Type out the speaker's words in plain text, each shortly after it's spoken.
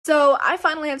So I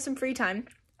finally have some free time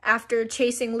after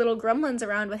chasing little gremlins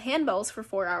around with handbells for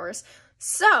 4 hours.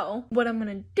 So what I'm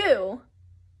gonna do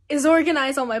is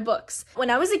organize all my books. When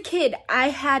I was a kid, I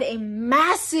had a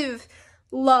massive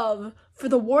love for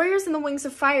the Warriors and the Wings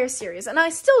of Fire series, and I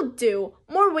still do.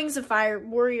 More Wings of Fire,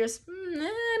 Warriors,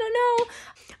 I don't know.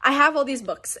 I have all these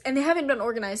books, and they haven't been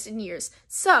organized in years.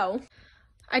 So,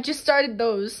 I just started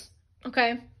those,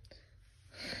 okay?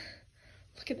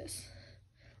 Look at this.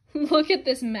 Look at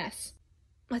this mess.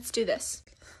 Let's do this.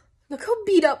 Look how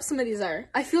beat up some of these are.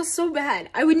 I feel so bad.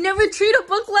 I would never treat a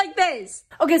book like this.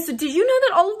 Okay, so did you know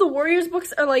that all of the Warriors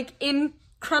books are like in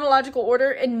chronological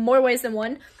order in more ways than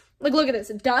one? Like, look at this.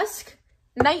 Dusk,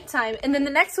 nighttime, and then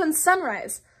the next one's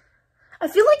sunrise. I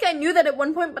feel like I knew that at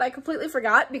one point, but I completely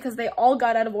forgot because they all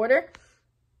got out of order.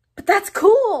 But that's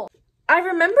cool. I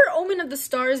remember Omen of the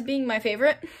Stars being my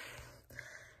favorite.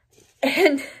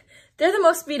 And they're the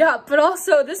most beat up, but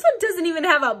also this one doesn't even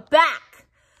have a back.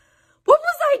 What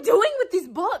was I doing with these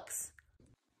books?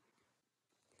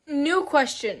 New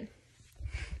question.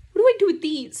 What do I do with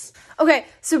these? Okay,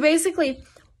 so basically,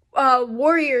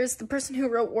 Warriors, the person who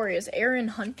wrote Warriors, Aaron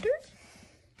Hunter?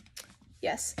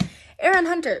 Yes. Aaron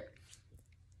Hunter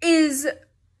is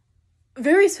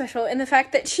very special in the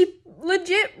fact that she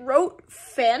legit wrote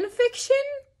fan fiction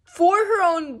for her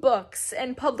own books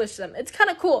and published them. It's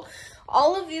kind of cool.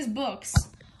 All of these books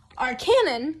are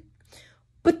canon,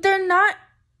 but they're not...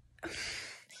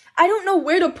 I don't know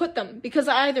where to put them because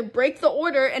I either break the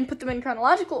order and put them in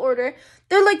chronological order.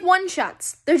 They're like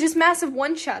one-shots. They're just massive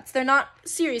one-shots. They're not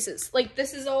series. Like,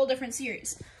 this is all different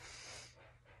series.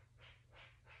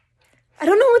 I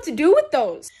don't know what to do with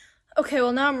those. Okay,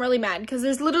 well, now I'm really mad because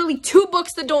there's literally 2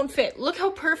 books that don't fit. Look how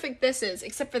perfect this is,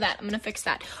 except for that. I'm going to fix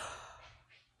that.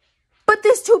 But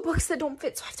there's 2 books that don't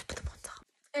fit, so I have to put them on top.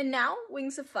 And now,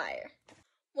 Wings of Fire.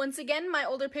 Once again, my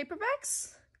older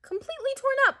paperbacks, completely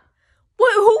torn up. Who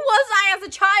was I as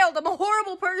a child? I'm a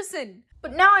horrible person.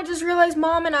 But now I just realized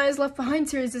Mom and I's Left Behind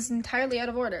series is entirely out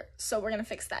of order, so we're going to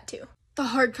fix that too. The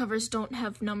hardcovers don't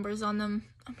have numbers on them.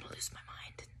 I'm going to lose my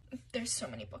mind. There's so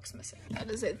many books missing.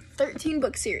 That is a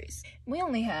 13-book series. We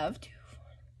only have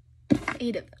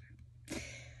 8 of them.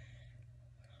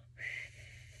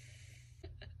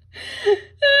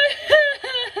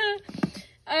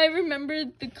 I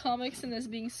remembered the comics in this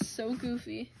being so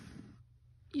goofy.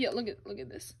 Yeah, look at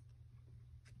this.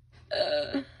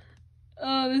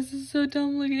 Oh, this is so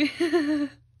dumb looking.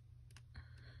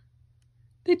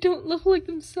 They don't look like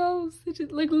themselves. They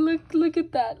just like look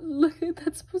at that.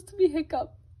 That's supposed to be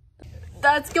Hiccup.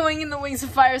 That's going in the Wings of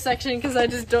Fire section because I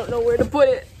just don't know where to put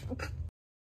it.